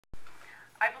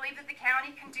I believe that the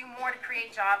county can do more to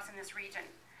create jobs in this region.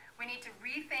 We need to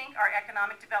rethink our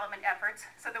economic development efforts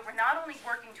so that we're not only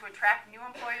working to attract new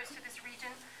employers to this region,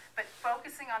 but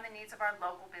focusing on the needs of our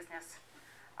local business.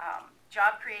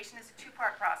 Job creation is a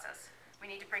two-part process. We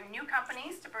need to bring new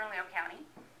companies to Bernalillo County,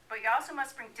 but we also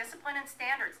must bring discipline and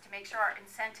standards to make sure our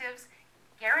incentives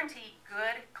guarantee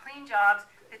good, clean jobs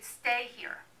that stay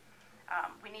here.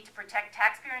 We need to protect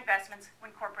taxpayer investments when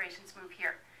corporations move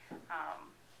here.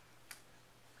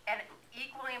 And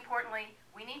equally importantly,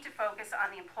 we need to focus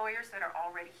on the employers that are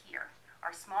already here,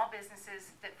 our small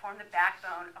businesses that form the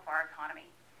backbone of our economy.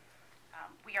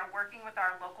 We are working with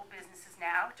our local businesses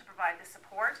now to provide the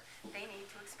support they need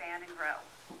to expand and grow.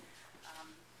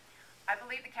 I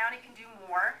believe the county can do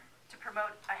more to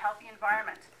promote a healthy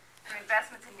environment through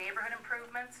investments in neighborhood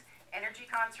improvements, energy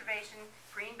conservation,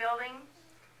 green building,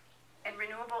 and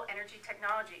renewable energy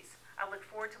technologies. I look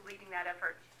forward to leading that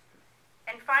effort.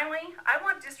 And finally, I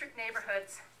want district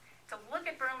neighborhoods to look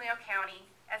at Bernalillo County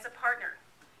as a partner.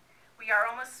 We are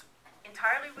almost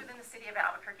entirely within the city of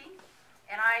Albuquerque,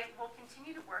 and I will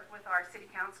continue to work with our city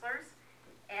councilors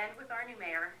and with our new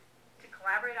mayor to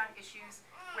collaborate on issues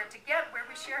where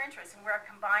we share interests and where our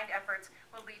combined efforts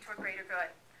will lead to a greater good.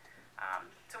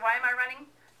 So why am I running?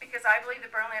 Because I believe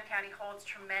that Bernalillo County holds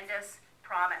tremendous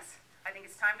promise. I think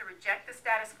it's time to reject the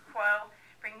status quo,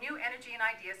 bring new energy and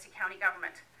ideas to county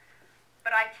government.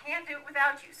 But I can't do it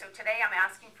without you, so today I'm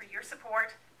asking for your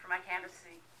support for my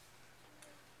candidacy.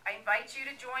 I invite you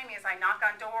to join me as I knock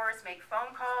on doors, make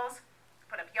phone calls,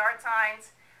 put up yard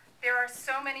signs. There are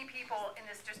so many people in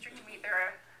this district to meet. There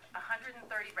are 130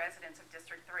 residents of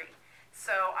District 3.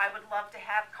 So I would love to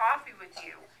have coffee with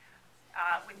you,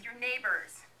 with your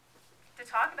neighbors, to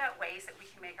talk about ways that we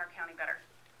can make our county better.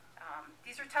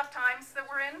 These are tough times that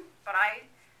we're in, but I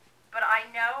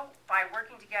know by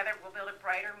working together we'll build a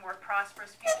brighter, more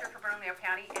prosperous future for Bernalillo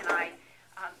County, and I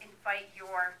invite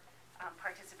your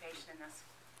participation in this.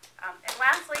 And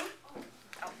lastly,